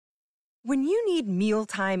When you need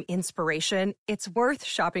mealtime inspiration, it's worth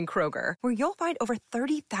shopping Kroger, where you'll find over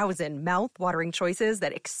 30,000 mouth-watering choices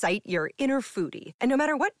that excite your inner foodie. And no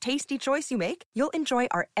matter what tasty choice you make, you'll enjoy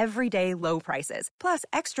our everyday low prices, plus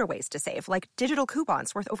extra ways to save, like digital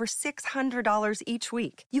coupons worth over $600 each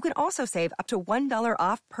week. You can also save up to $1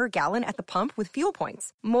 off per gallon at the pump with fuel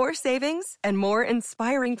points. More savings and more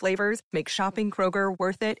inspiring flavors make shopping Kroger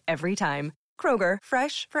worth it every time. Kroger,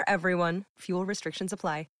 fresh for everyone. Fuel restrictions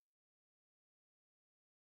apply.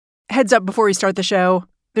 Heads up before we start the show,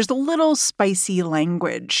 there's a little spicy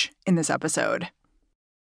language in this episode.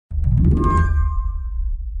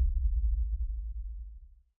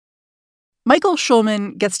 Michael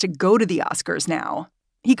Schulman gets to go to the Oscars now.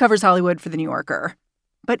 He covers Hollywood for The New Yorker.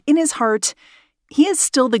 But in his heart, he is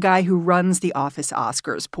still the guy who runs the Office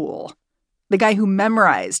Oscars pool. The guy who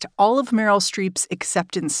memorized all of Meryl Streep's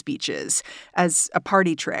acceptance speeches as a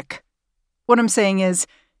party trick. What I'm saying is,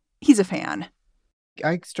 he's a fan.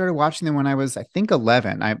 I started watching them when I was, I think,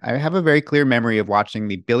 11. I have a very clear memory of watching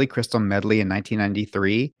the Billy Crystal medley in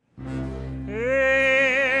 1993.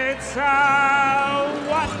 It's a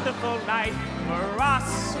wonderful night for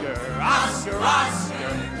Oscar, Oscar, Oscar.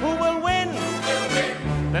 Who will win?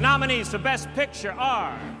 The nominees for Best Picture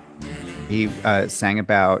are... He sang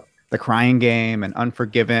about The Crying Game and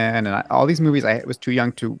Unforgiven and all these movies I was too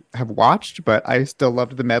young to have watched, but I still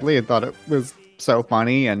loved the medley and thought it was so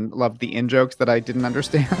funny and loved the in-jokes that I didn't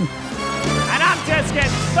understand. And I'm just getting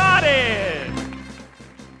started!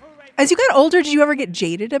 As you got older, did you ever get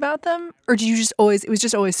jaded about them? Or did you just always, it was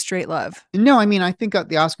just always straight love? No, I mean, I think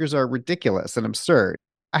the Oscars are ridiculous and absurd.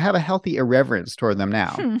 I have a healthy irreverence toward them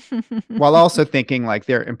now, while also thinking like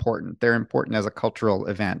they're important. They're important as a cultural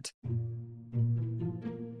event.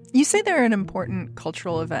 You say they're an important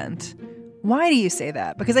cultural event. Why do you say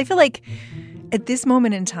that? Because I feel like at this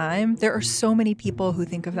moment in time, there are so many people who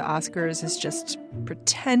think of the Oscars as just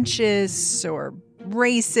pretentious or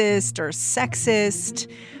racist or sexist.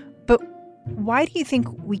 But why do you think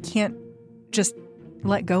we can't just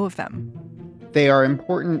let go of them? They are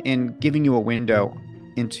important in giving you a window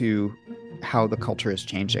into how the culture is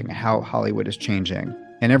changing, how Hollywood is changing.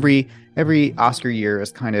 And every Oscar year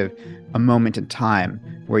is kind of a moment in time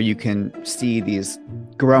where you can see these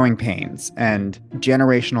growing pains and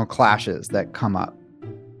generational clashes that come up.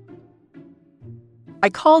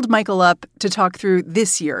 I called Michael up to talk through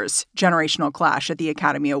this year's generational clash at the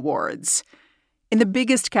Academy Awards. In the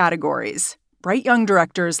biggest categories, bright young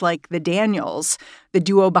directors like the Daniels, the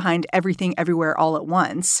duo behind Everything Everywhere All at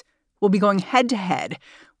Once, will be going head-to-head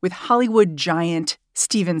with Hollywood giant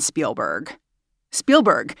Steven Spielberg.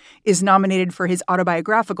 Spielberg is nominated for his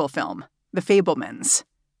autobiographical film, The Fabelmans.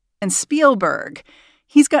 And Spielberg,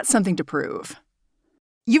 he's got something to prove.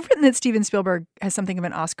 You've written that Steven Spielberg has something of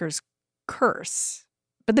an Oscars curse.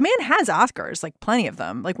 But the man has Oscars, like plenty of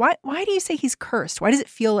them. Like, why do you say he's cursed? Why does it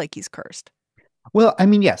feel like he's cursed? Well, I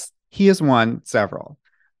mean, yes, he has won several,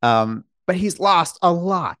 but he's lost a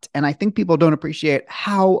lot. And I think people don't appreciate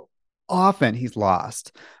how often he's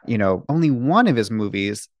lost. You know, only one of his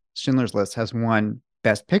movies, Schindler's List, has won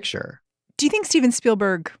Best Picture. Do you think Steven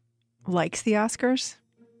Spielberg likes the Oscars?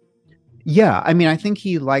 Yeah, I mean, I think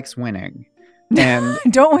he likes winning. And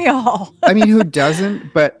don't we all? I mean, who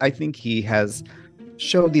doesn't? But I think he has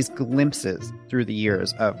showed these glimpses through the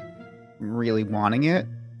years of really wanting it.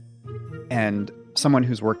 And someone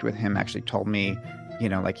who's worked with him actually told me, you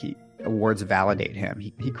know, like awards validate him.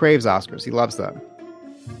 He craves Oscars. He loves them.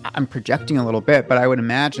 I'm projecting a little bit, but I would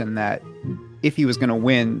imagine that if he was going to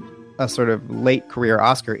win a sort of late career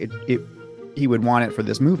Oscar, he would want it for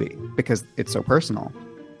this movie because it's so personal.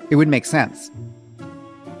 It would make sense.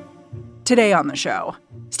 Today on the show,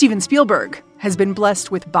 Steven Spielberg has been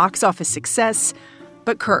blessed with box office success,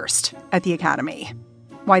 but cursed at the Academy.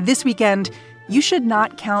 Why this weekend, you should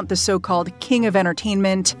not count the so-called king of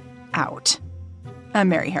entertainment out. I'm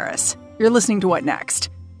Mary Harris. You're listening to What Next?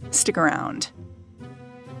 Stick around.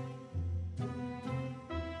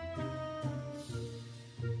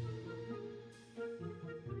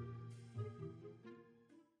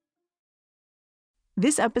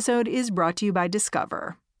 This episode is brought to you by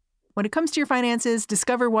Discover. When it comes to your finances,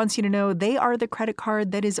 Discover wants you to know they are the credit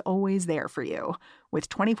card that is always there for you. With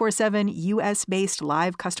 24/7 U.S.-based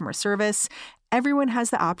live customer service, everyone has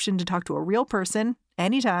the option to talk to a real person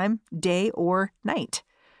anytime, day or night.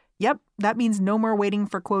 Yep, that means no more waiting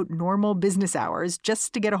for, quote, normal business hours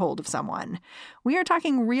just to get a hold of someone. We are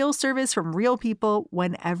talking real service from real people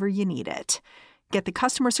whenever you need it. Get the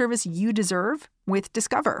customer service you deserve with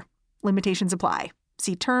Discover. Limitations apply.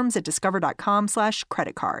 See terms at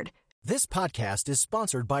discover.com/creditcard. This podcast is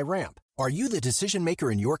sponsored by Ramp. Are you the decision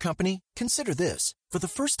maker in your company? Consider this. For the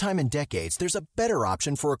first time in decades, there's a better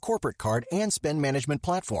option for a corporate card and spend management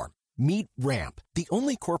platform. Meet Ramp, the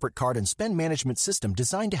only corporate card and spend management system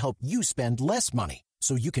designed to help you spend less money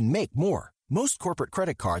so you can make more. Most corporate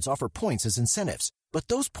credit cards offer points as incentives, but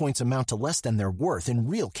those points amount to less than their worth in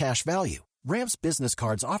real cash value. Ramp's business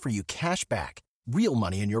cards offer you cash back, real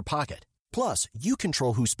money in your pocket. Plus, you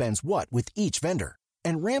control who spends what with each vendor.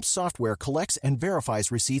 And Ramp's software collects and verifies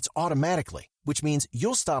receipts automatically, which means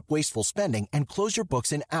you'll stop wasteful spending and close your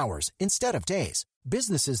books in hours instead of days.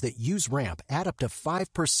 Businesses that use Ramp add up to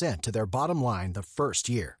 5% to their bottom line the first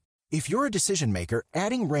year. If you're a decision maker,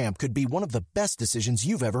 adding Ramp could be one of the best decisions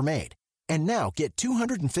you've ever made. And now get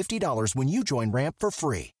 $250 when you join Ramp for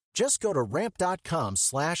free. Just go to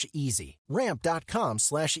ramp.com/easy.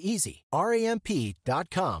 Ramp.com/easy.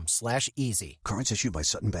 RAMP.com/easy. Cards issued by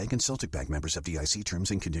Sutton Bank and Celtic Bank, members of FDIC.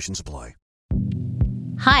 Terms and conditions apply.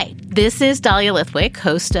 Hi, this is Dahlia Lithwick,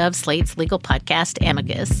 host of Slate's legal podcast,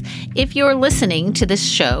 Amicus. If you're listening to this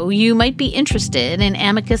show, you might be interested in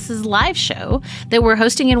Amicus's live show that we're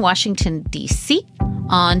hosting in Washington, D.C.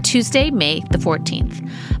 on Tuesday, May the 14th.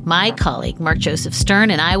 My colleague, Mark Joseph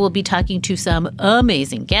Stern, and I will be talking to some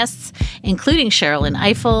amazing guests, including Sherrilyn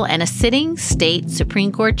Ifill and a sitting state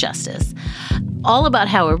Supreme Court justice, all about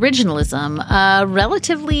how originalism, a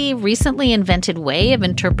relatively recently invented way of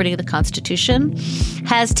interpreting the Constitution,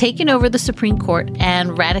 has taken over the Supreme Court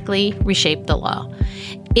and radically reshaped the law.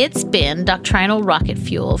 It's been doctrinal rocket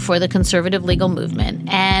fuel for the conservative legal movement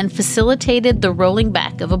and facilitated the rolling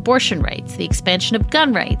back of abortion rights, the expansion of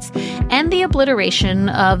gun rights, and the obliteration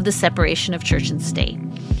of the separation of church and state.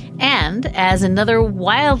 And as another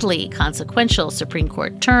wildly consequential Supreme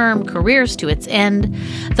Court term careers to its end,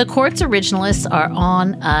 the court's originalists are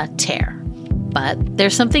on a tear. But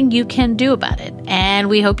there's something you can do about it, and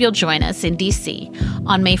we hope you'll join us in D.C.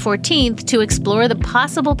 on May 14th to explore the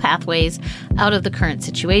possible pathways out of the current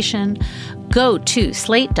situation. Go to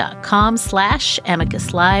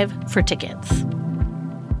slate.com/Amicus Live for tickets.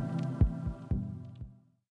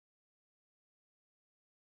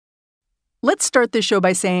 Let's start this show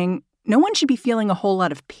by saying no one should be feeling a whole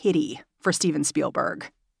lot of pity for Steven Spielberg.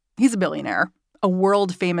 He's a billionaire, a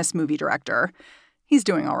world-famous movie director. He's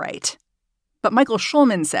doing all right. But Michael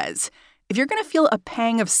Schulman says, if you're going to feel a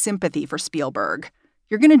pang of sympathy for Spielberg,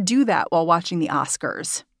 you're going to do that while watching the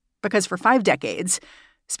Oscars. Because for 5 decades,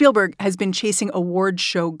 Spielberg has been chasing award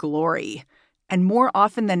show glory, and more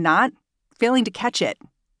often than not, failing to catch it.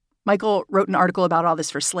 Michael wrote an article about all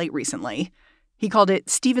this for Slate recently. He called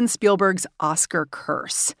it Steven Spielberg's Oscar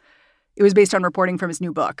Curse. It was based on reporting from his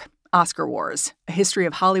new book, Oscar Wars, A History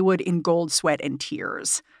of Hollywood in Gold, Sweat, and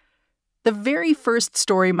Tears. The very first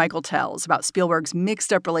story Michael tells about Spielberg's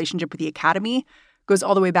mixed-up relationship with the Academy goes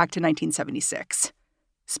all the way back to 1976.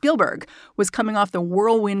 Spielberg was coming off the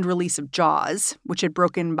whirlwind release of Jaws, which had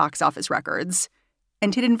broken box office records,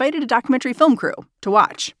 and he'd invited a documentary film crew to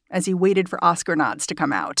watch as he waited for Oscar nods to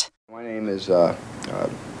come out. My name is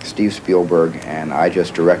Steve Spielberg, and I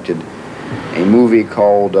just directed a movie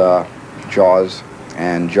called Jaws,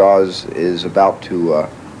 and Jaws is about to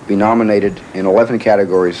be nominated in 11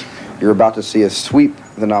 categories. You're about to see us sweep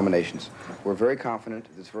the nominations. We're very confident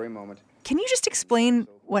at this very moment. Can you just explain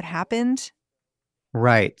what happened?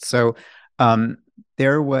 Right. So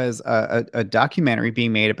there was a documentary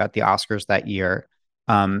being made about the Oscars that year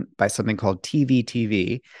by something called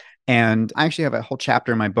TV. And I actually have a whole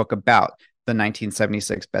chapter in my book about the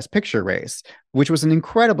 1976 Best Picture race, which was an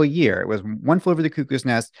incredible year. It was One Flew Over the Cuckoo's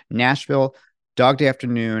Nest, Nashville, Dog Day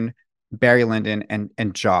Afternoon, Barry Lyndon,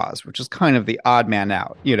 and Jaws, which is kind of the odd man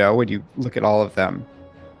out, you know, when you look at all of them.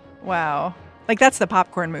 Wow. Like, that's the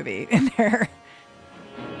popcorn movie in there.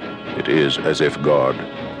 It is as if God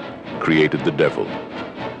created the devil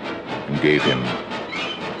and gave him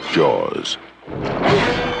Jaws.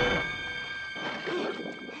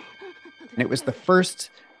 And it was the first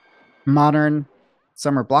modern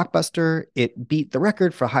summer blockbuster. It beat the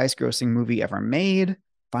record for highest grossing movie ever made,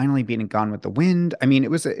 finally beating Gone with the Wind. I mean, it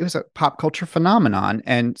was a pop culture phenomenon,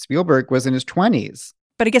 and Spielberg was in his 20s.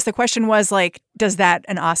 But I guess the question was, like, does that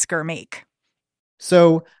an Oscar make?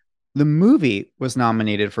 So the movie was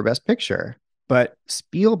nominated for Best Picture, but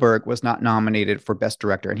Spielberg was not nominated for Best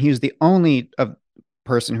Director. And he was the only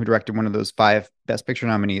person who directed one of those 5 Best Picture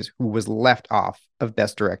nominees who was left off of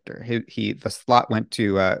Best Director. The slot went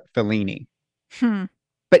to Fellini.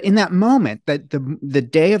 But in that moment, that the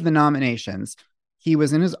day of the nominations, he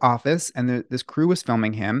was in his office and this crew was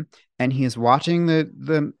filming him, and he is watching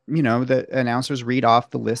the announcers read off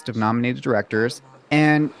the list of nominated directors.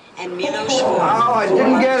 And I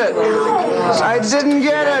didn't get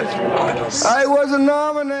it. I wasn't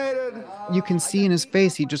nominated. you can see in his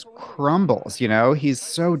face, he just crumbles, you know? He's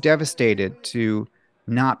so devastated to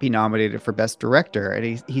not be nominated for Best Director.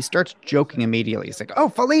 And he starts joking immediately. He's like, oh,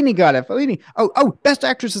 Fellini got it. Fellini. Oh, Best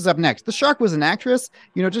Actress is up next. The Shark was an actress.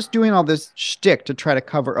 You know, just doing all this shtick to try to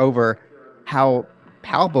cover over how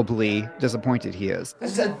palpably disappointed he is.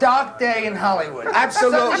 This is a dark day in Hollywood.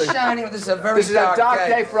 Absolutely. Sun is shining, but this is a very dark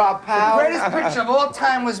day for our pal. The greatest picture of all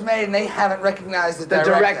time was made, and they haven't recognized the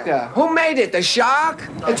director. Who made it? The Shark?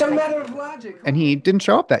 It's a matter of logic. And he didn't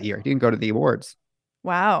show up that year. He didn't go to the awards.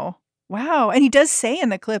 Wow. And he does say in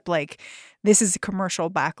the clip, like, this is a commercial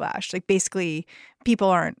backlash. Like, basically, people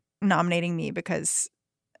aren't nominating me because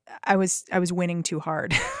I was winning too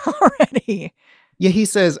hard already. Yeah, he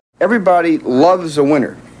says, everybody loves a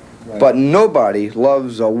winner, but nobody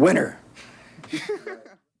loves a winner.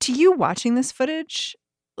 To you watching this footage,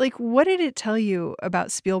 like, what did it tell you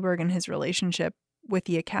about Spielberg and his relationship with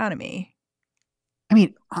the Academy? I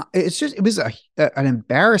mean, it was an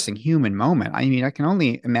embarrassing human moment. I mean, I can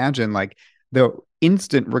only imagine like the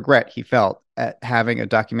instant regret he felt at having a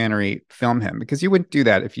documentary film him, because you wouldn't do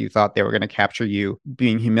that if you thought they were going to capture you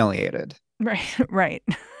being humiliated. Right.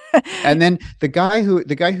 And then the guy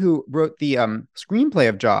who wrote the screenplay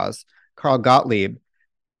of Jaws, Carl Gottlieb,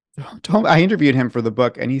 I interviewed him for the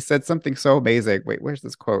book, and he said something so amazing. Wait, where's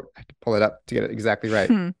this quote? I have to pull it up to get it exactly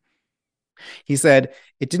right. He said,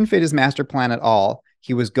 it didn't fit his master plan at all.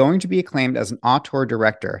 He was going to be acclaimed as an auteur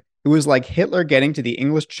director. It was like Hitler getting to the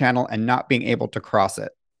English Channel and not being able to cross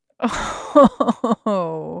it.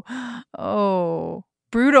 Oh,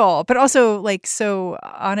 brutal, but also like so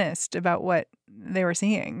honest about what they were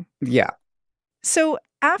seeing. Yeah. So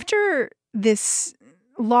after this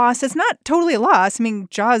loss, it's not totally a loss. I mean,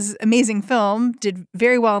 Jaws, amazing film, did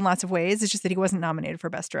very well in lots of ways. It's just that he wasn't nominated for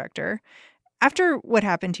Best Director. After what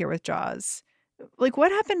happened here with Jaws, like,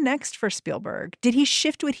 what happened next for Spielberg? Did he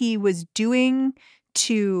shift what he was doing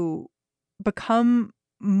to become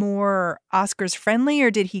more Oscars friendly,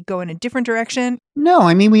 or did he go in a different direction? No,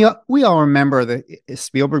 I mean, we all remember the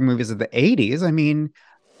Spielberg movies of the 80s. I mean,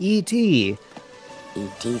 E.T.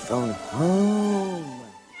 E.T. Phone Home.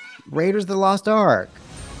 Raiders of the Lost Ark.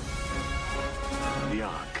 The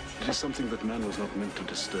Ark. It is something that man was not meant to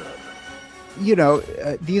disturb. You know,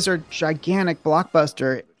 these are gigantic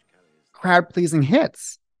blockbuster, crowd-pleasing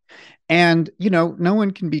hits. And, you know, no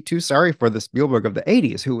one can be too sorry for the Spielberg of the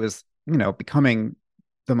 80s, who was, you know, becoming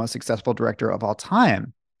the most successful director of all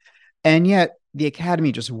time. And yet the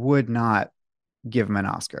Academy just would not give him an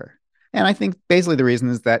Oscar. And I think basically the reason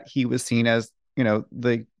is that he was seen as, you know,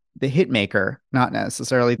 the hit maker, not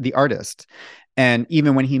necessarily the artist. And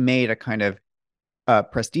even when he made a kind of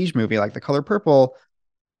prestige movie like The Color Purple,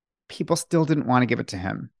 people still didn't want to give it to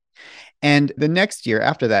him. And the next year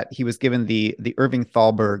after that, he was given the Irving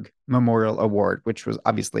Thalberg Memorial Award, which was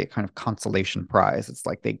obviously a kind of consolation prize. It's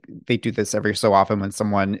like they do this every so often when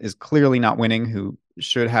someone is clearly not winning who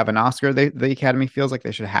should have an Oscar. The Academy feels like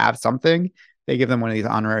they should have something. They give them one of these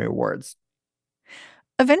honorary awards.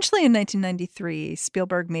 Eventually in 1993,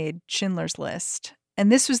 Spielberg made Schindler's List.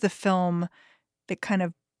 And this was the film that kind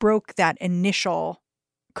of broke that initial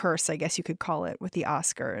curse, I guess you could call it, with the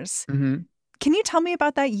Oscars. Mm-hmm. Can you tell me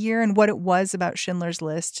about that year and what it was about Schindler's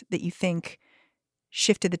List that you think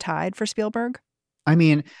shifted the tide for Spielberg? I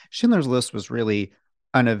mean, Schindler's List was really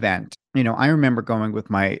an event. You know, I remember going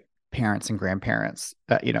with my parents and grandparents.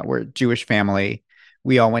 You know, we're a Jewish family.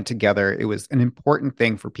 We all went together. It was an important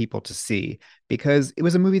thing for people to see because it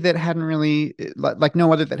was a movie that hadn't really, like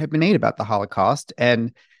no other that had been made about the Holocaust.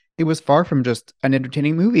 And it was far from just an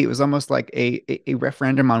entertaining movie. It was almost like a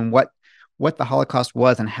referendum on what the Holocaust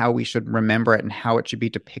was and how we should remember it and how it should be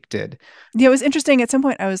depicted. Yeah, it was interesting. At some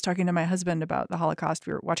point, I was talking to my husband about the Holocaust.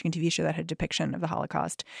 We were watching a TV show that had a depiction of the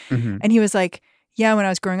Holocaust. Mm-hmm. And he was like, yeah, when I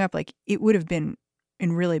was growing up, like it would have been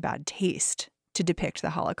in really bad taste to depict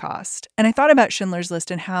the Holocaust. And I thought about Schindler's List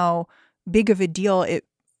and how big of a deal it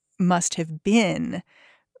must have been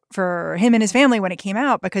for him and his family when it came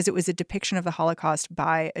out, because it was a depiction of the Holocaust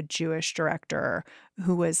by a Jewish director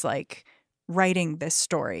who was like writing this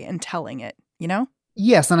story and telling it, you know?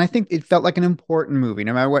 Yes, and I think it felt like an important movie,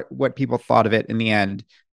 no matter what people thought of it in the end.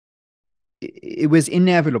 It was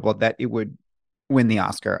inevitable that it would win the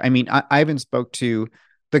Oscar. I mean, I even spoke to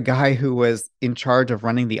the guy who was in charge of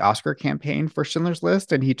running the Oscar campaign for Schindler's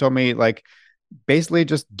List, and he told me, like, basically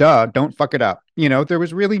just, don't fuck it up. You know, there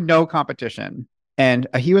was really no competition. And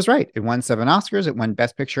he was right. It won 7 Oscars. It won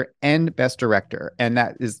Best Picture and Best Director. And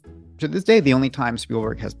that is, to this day, the only time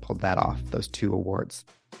Spielberg has pulled that off, those 2 awards.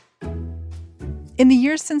 In the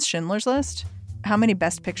years since Schindler's List, how many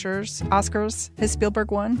Best Pictures Oscars has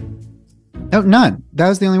Spielberg won? Oh, none. That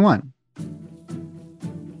was the only one.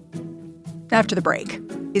 After the break,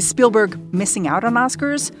 is Spielberg missing out on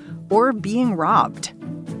Oscars or being robbed?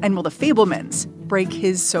 And will the Fabelmans break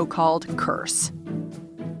his so-called curse?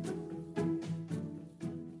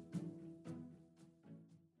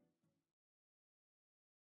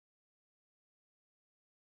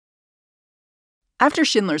 After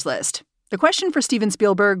Schindler's List, the question for Steven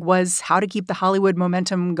Spielberg was how to keep the Hollywood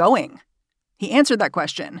momentum going. He answered that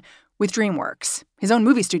question with DreamWorks, his own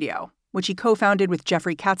movie studio, which he co-founded with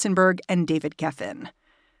Jeffrey Katzenberg and David Geffen.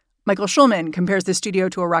 Michael Schulman compares the studio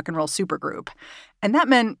to a rock and roll supergroup, and that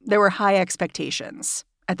meant there were high expectations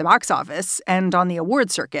at the box office and on the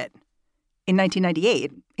award circuit. In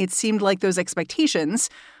 1998, it seemed like those expectations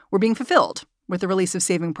were being fulfilled with the release of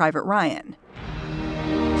Saving Private Ryan.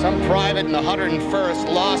 Some private in the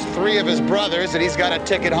 101st lost 3 of his brothers and he's got a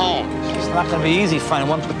ticket home. It's not going to be easy finding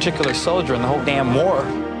one particular soldier in the whole damn war.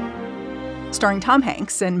 Starring Tom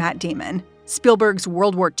Hanks and Matt Damon, Spielberg's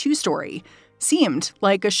World War II story seemed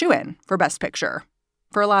like a shoo-in for Best Picture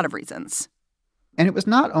for a lot of reasons. And it was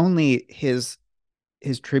not only his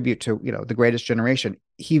tribute to, the greatest generation.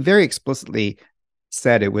 He very explicitly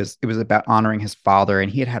said it was about honoring his father,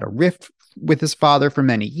 and he had a rift with his father for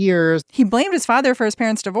many years. He blamed his father for his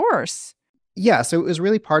parents' divorce. Yeah, so it was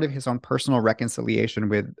really part of his own personal reconciliation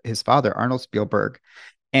with his father, Arnold Spielberg.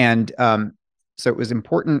 And so it was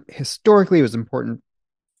important historically, it was important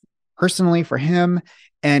personally for him.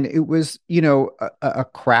 And it was, a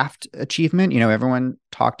craft achievement. Everyone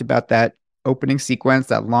talked about that opening sequence,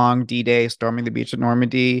 that long D-Day storming the beach at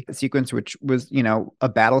Normandy sequence, which was, a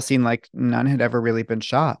battle scene like none had ever really been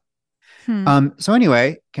shot. So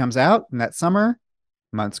anyway, comes out in that summer,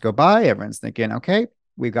 months go by, everyone's thinking, okay,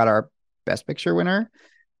 we've got our Best Picture winner.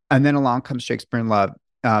 And then along comes Shakespeare in Love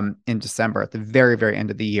in December at the very, very end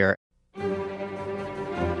of the year.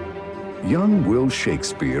 Young Will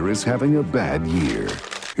Shakespeare is having a bad year.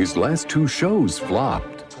 His last 2 shows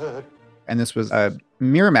flopped. And this was a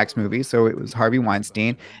Miramax movie, so it was Harvey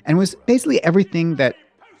Weinstein, and was basically everything that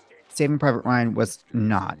Saving Private Ryan was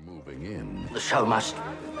not. Moving in. The show must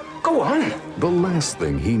go on. The last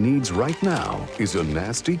thing he needs right now is a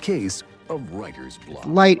nasty case of writer's block.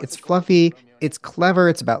 Light, it's fluffy, it's clever,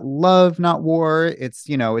 it's about love, not war. It's,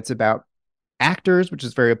 it's about actors, which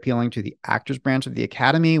is very appealing to the actors branch of the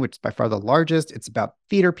Academy, which is by far the largest. It's about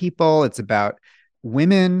theater people. It's about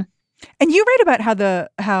women. And you write about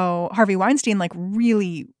how Harvey Weinstein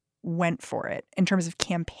really went for it in terms of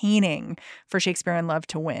campaigning for Shakespeare in Love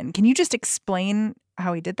to win. Can you just explain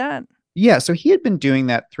how he did that? Yeah, so he had been doing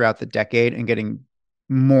that throughout the decade and getting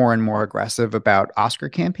more and more aggressive about Oscar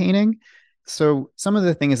campaigning. So some of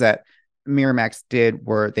the things that Miramax did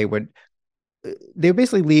were they would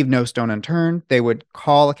basically leave no stone unturned. They would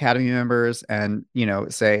call Academy members and,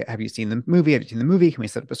 say, have you seen the movie? Have you seen the movie? Can we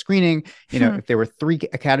set up a screening? If there were 3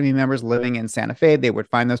 Academy members living in Santa Fe, they would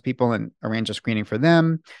find those people and arrange a screening for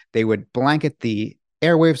them. They would blanket the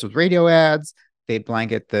airwaves with radio ads. They'd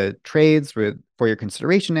blanket the trades with for your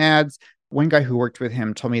consideration ads. One guy who worked with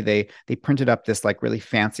him told me they printed up this really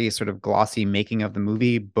fancy sort of glossy making of the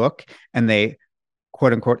movie book, and they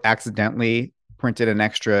quote unquote accidentally printed an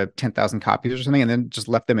extra 10,000 copies or something, and then just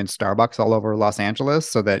left them in Starbucks all over Los Angeles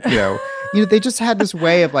so that, they just had this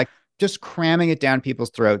way of just cramming it down people's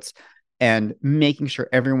throats and making sure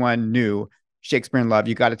everyone knew Shakespeare in Love,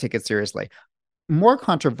 you got to take it seriously. More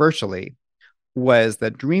controversially was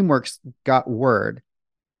that DreamWorks got word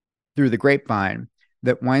through the grapevine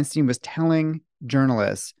that Weinstein was telling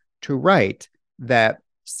journalists to write that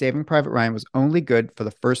Saving Private Ryan was only good for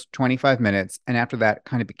the first 25 minutes, and after that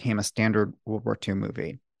kind of became a standard World War II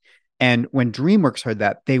movie. And when DreamWorks heard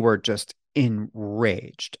that, they were just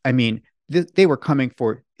enraged. I mean, they were coming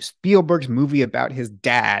for Spielberg's movie about his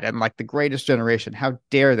dad and the greatest generation. How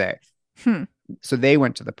dare they? So they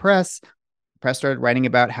went to the press. Press started writing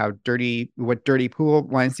about what dirty pool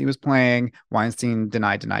Weinstein was playing. Weinstein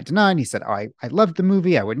denied. He said, I loved the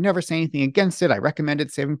movie. I would never say anything against it. I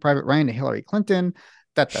recommended Saving Private Ryan to Hillary Clinton.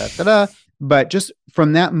 But just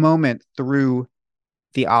from that moment through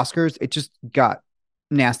the Oscars, it just got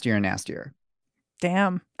nastier and nastier.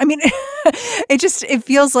 Damn. I mean, it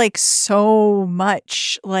feels like so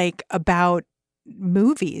much about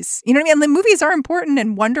movies. You know what I mean? The movies are important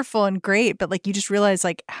and wonderful and great, but you just realize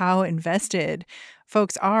how invested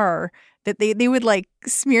folks are that they would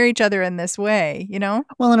smear each other in this way,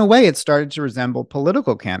 Well, in a way, it started to resemble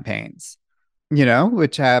political campaigns,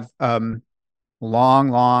 which have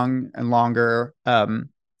long and longer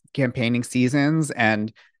campaigning seasons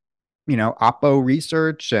and, Oppo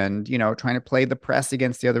research and, trying to play the press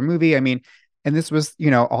against the other movie. I mean, and this was,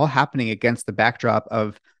 all happening against the backdrop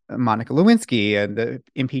of Monica Lewinsky and the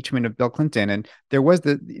impeachment of Bill Clinton. And there was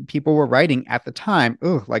people were writing at the time,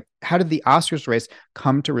 oh, like, how did the Oscars race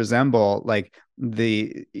come to resemble like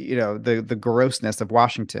the grossness of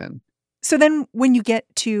Washington? So then when you get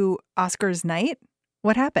to Oscars night,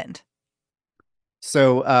 what happened?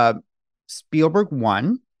 So Spielberg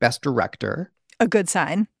won Best Director. A good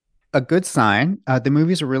sign. A good sign. The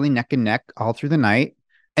movies are really neck and neck all through the night.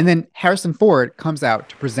 And then Harrison Ford comes out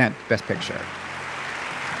to present Best Picture.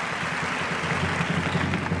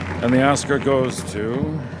 And the Oscar goes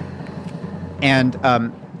to... And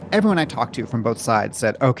everyone I talked to from both sides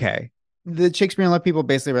said, okay, the Shakespeare in Love people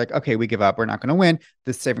basically were like, okay, we give up. We're not going to win.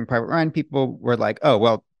 The Saving Private Ryan people were like, oh,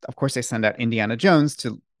 well, of course they send out Indiana Jones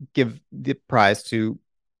to give the prize to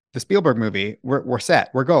the Spielberg movie. We're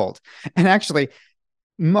set. We're gold. And actually,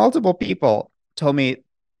 multiple people told me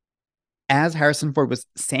as Harrison Ford was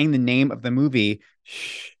saying the name of the movie,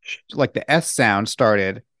 like the S sound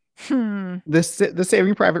started, the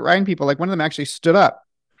Saving Private Ryan people, like one of them actually stood up.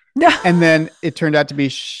 And then it turned out to be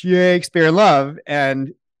Shakespeare in Love,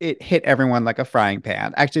 and it hit everyone like a frying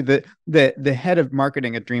pan. Actually, the head of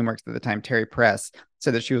marketing at DreamWorks at the time, Terry Press,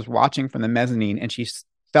 said that she was watching from the mezzanine and she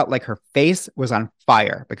felt like her face was on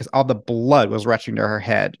fire because all the blood was rushing to her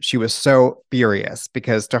head. She was so furious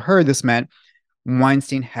because to her, this meant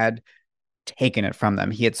Weinstein had taken it from them.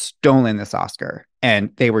 He had stolen this Oscar, and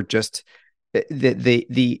they were just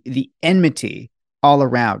the enmity all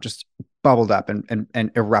around just bubbled up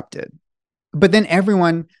and erupted. But then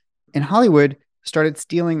everyone in Hollywood started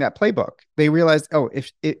stealing that playbook. They realized, oh,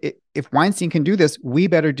 if Weinstein can do this, we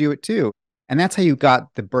better do it too. And that's how you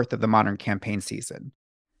got the birth of the modern campaign season.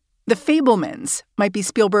 The Fabelmans might be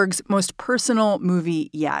Spielberg's most personal movie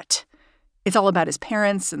yet. It's all about his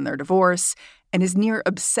parents and their divorce and his near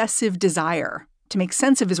obsessive desire to make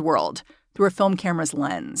sense of his world through a film camera's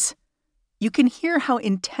lens. You can hear how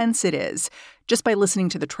intense it is just by listening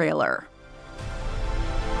to the trailer.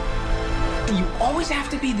 You always have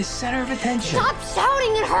to be the center of attention. Stop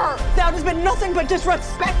shouting at her! That has been nothing but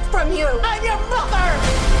disrespect from you. I'm your mother!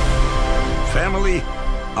 Family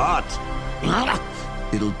art.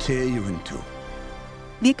 It'll tear you in two.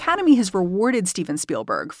 The Academy has rewarded Steven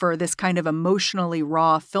Spielberg for this kind of emotionally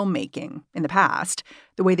raw filmmaking in the past,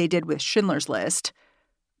 the way they did with Schindler's List.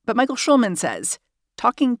 But Michael Schulman says,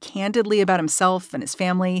 talking candidly about himself and his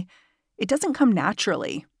family, it doesn't come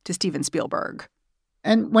naturally to Steven Spielberg.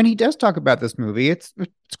 And when he does talk about this movie, it's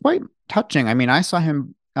quite touching. I mean, I saw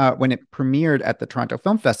him when it premiered at the Toronto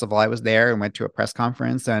Film Festival. I was there and went to a press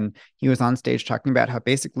conference, and he was on stage talking about how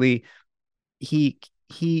basically he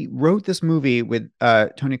wrote this movie with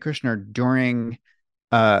Tony Kushner during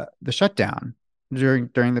the shutdown,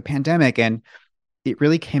 during the pandemic, and it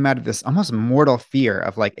really came out of this almost mortal fear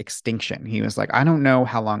of like extinction. He was like, I don't know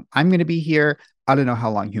how long I'm going to be here. I don't know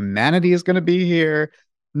how long humanity is going to be here.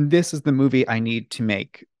 This is the movie I need to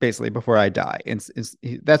make basically before I die. And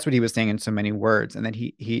that's what he was saying in so many words. And then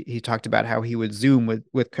he talked about how he would Zoom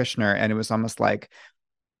with Kushner, and it was almost like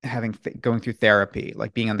going through therapy,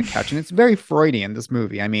 like being on the couch. And it's very Freudian, this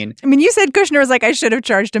movie. I mean, you said Kushner was like, I should have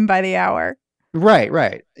charged him by the hour.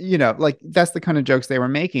 Right. You know, like that's the kind of jokes they were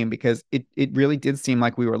making, because it really did seem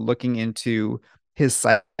like we were looking into his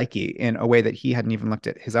psyche in a way that he hadn't even looked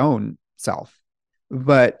at his own self.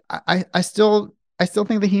 But I still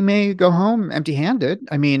think that he may go home empty-handed.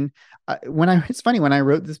 I mean, it's funny, when I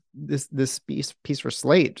wrote this piece for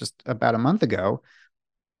Slate just about a month ago,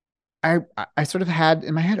 I sort of had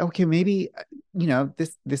in my head, okay, maybe, you know,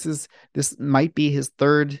 this might be his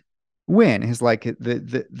third win, his like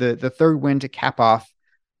the third win to cap off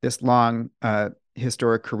this long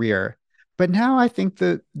historic career. But now I think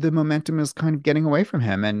the momentum is kind of getting away from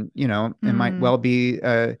him, and you know, it might well be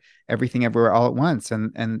Everything Everywhere All at Once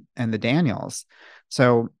and the Daniels.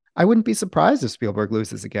 So I wouldn't be surprised if Spielberg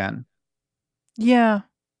loses again. Yeah,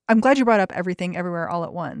 I'm glad you brought up Everything Everywhere All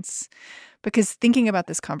at Once, because thinking about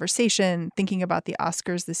this conversation, thinking about the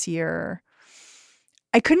Oscars this year,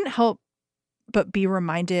 I couldn't help but be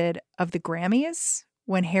reminded of the Grammys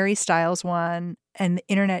when Harry Styles won and the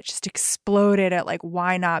internet just exploded at like,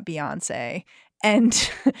 why not Beyonce?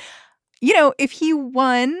 And, you know, if he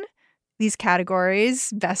won these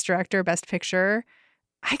categories, Best Director, Best Picture,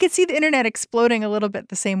 I could see the internet exploding a little bit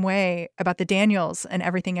the same way about the Daniels and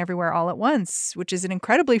Everything Everywhere All at Once, which is an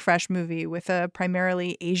incredibly fresh movie with a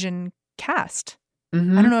primarily Asian cast.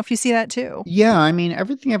 Mm-hmm. I don't know if you see that too. Yeah, I mean,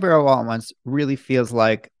 Everything Everywhere All at Once really feels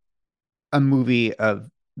like a movie of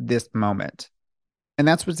this moment. And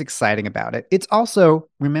that's what's exciting about it. It's also,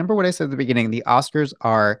 remember what I said at the beginning, the Oscars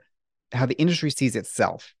are how the industry sees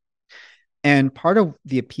itself. And part of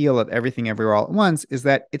the appeal of Everything Everywhere All at Once is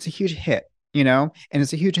that it's a huge hit. you know, and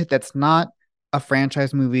it's a huge hit that's not a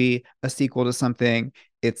franchise movie, a sequel to something.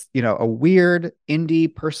 It's, you know, a weird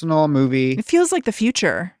indie personal movie. It feels like the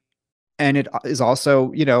future. And it is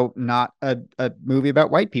also, you know, not a movie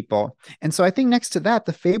about white people. And so I think next to that,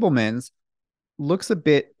 The Fabelmans looks a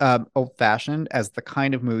bit old-fashioned as the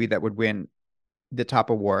kind of movie that would win the top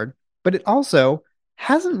award, but it also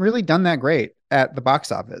hasn't really done that great at the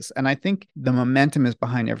box office. And I think the momentum is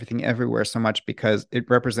behind Everything Everywhere so much because it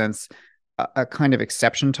represents a kind of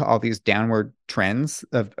exception to all these downward trends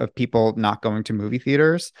of people not going to movie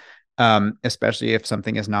theaters, especially if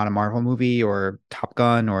something is not a Marvel movie or Top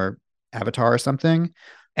Gun or Avatar or something.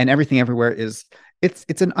 And Everything Everywhere is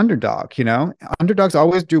it's an underdog, you know. Underdogs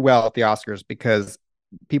always do well at the Oscars because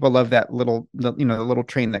people love that little, you know, the little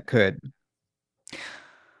train that could.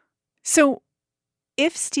 So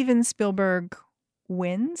if Steven Spielberg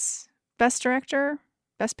wins Best Director,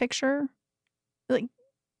 Best Picture, like,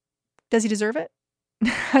 does he deserve it?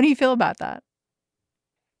 How do you feel about that?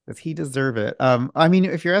 Does he deserve it? I mean,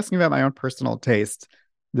 if you're asking about my own personal taste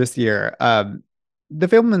this year, The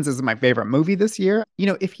Fabelmans is my favorite movie this year. You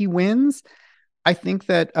know, if he wins, I think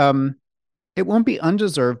that it won't be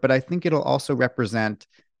undeserved, but I think it'll also represent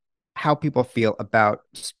how people feel about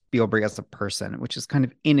Spielberg as a person, which is kind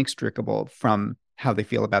of inextricable from how they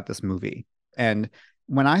feel about this movie. And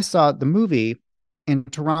when I saw the movie in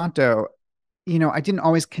Toronto, you know, I didn't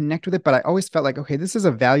always connect with it, but I always felt like, okay, this is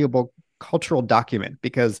a valuable cultural document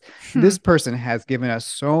because this person has given us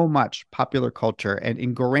so much popular culture and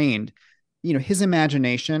ingrained, you know, his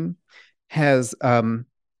imagination has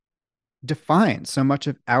defined so much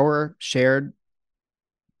of our shared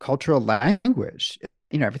cultural language,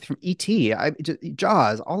 you know, everything from E.T.,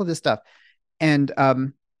 Jaws, all of this stuff. And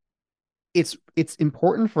it's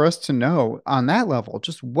important for us to know on that level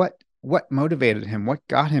just what motivated him, what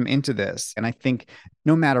got him into this. And I think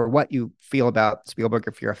no matter what you feel about Spielberg,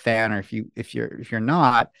 if you're a fan or if you're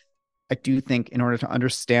not, I do think in order to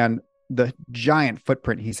understand the giant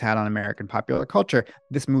footprint he's had on American popular culture,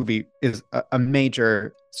 this movie is a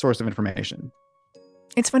major source of information.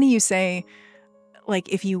 It's funny you say, like,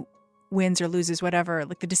 if he wins or loses, whatever,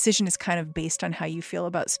 like the decision is kind of based on how you feel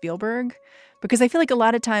about Spielberg. Because I feel like a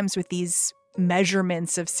lot of times with these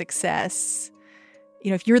measurements of success,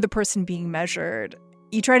 you know, if you're the person being measured,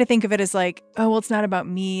 you try to think of it as like, oh, well, it's not about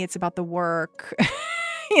me, it's about the work.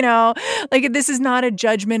 You know, like this is not a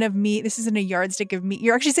judgment of me. This isn't a yardstick of me.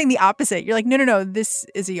 You're actually saying the opposite. You're like, no, this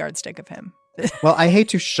is a yardstick of him. Well, I hate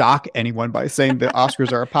to shock anyone by saying the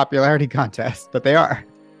Oscars are a popularity contest, but they are.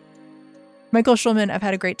 Michael Schulman, I've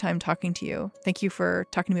had a great time talking to you. Thank you for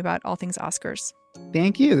talking to me about all things Oscars.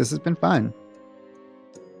 Thank you. This has been fun.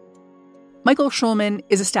 Michael Schulman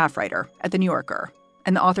is a staff writer at The New Yorker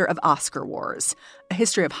and the author of Oscar Wars, a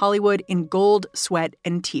history of Hollywood in gold, sweat,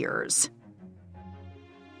 and tears.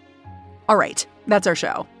 All right, that's our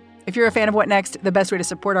show. If you're a fan of What Next, the best way to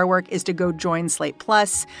support our work is to go join Slate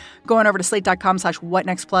Plus. Go on over to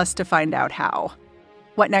slate.com/whatnextplus to find out how.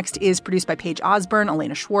 What Next is produced by Paige Osborne,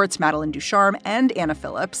 Elena Schwartz, Madeline Ducharme, and Anna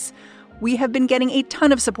Phillips. We have been getting a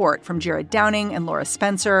ton of support from Jared Downing and Laura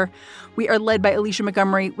Spencer. We are led by Alicia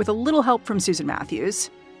Montgomery with a little help from Susan Matthews.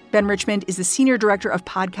 Ben Richmond is the Senior Director of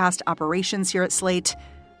Podcast Operations here at Slate.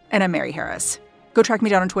 And I'm Mary Harris. Go track me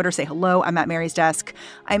down on Twitter, say hello. I'm at Mary's desk.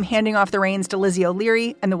 I'm handing off the reins to Lizzie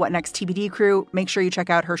O'Leary and the What Next TBD crew. Make sure you check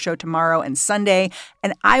out her show tomorrow and Sunday.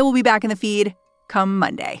 And I will be back in the feed come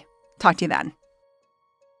Monday. Talk to you then.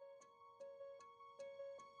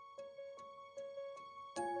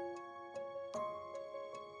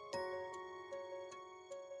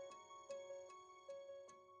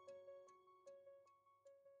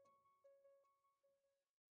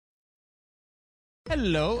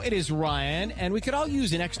 Hello, it is Ryan, and we could all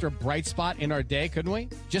use an extra bright spot in our day, couldn't we?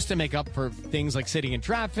 Just to make up for things like sitting in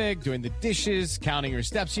traffic, doing the dishes, counting your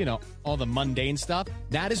steps, you know, all the mundane stuff.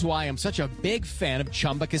 That is why I'm such a big fan of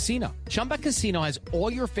Chumba Casino. Chumba Casino has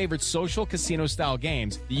all your favorite social casino-style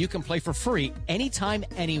games that you can play for free anytime,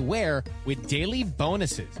 anywhere with daily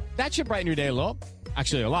bonuses. That should brighten your day a little.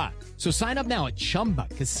 Actually, a lot. So sign up now at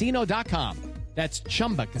ChumbaCasino.com. That's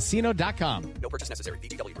ChumbaCasino.com. No purchase necessary.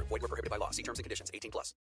 VGW Group. Void where prohibited by law. See terms and conditions. 18+.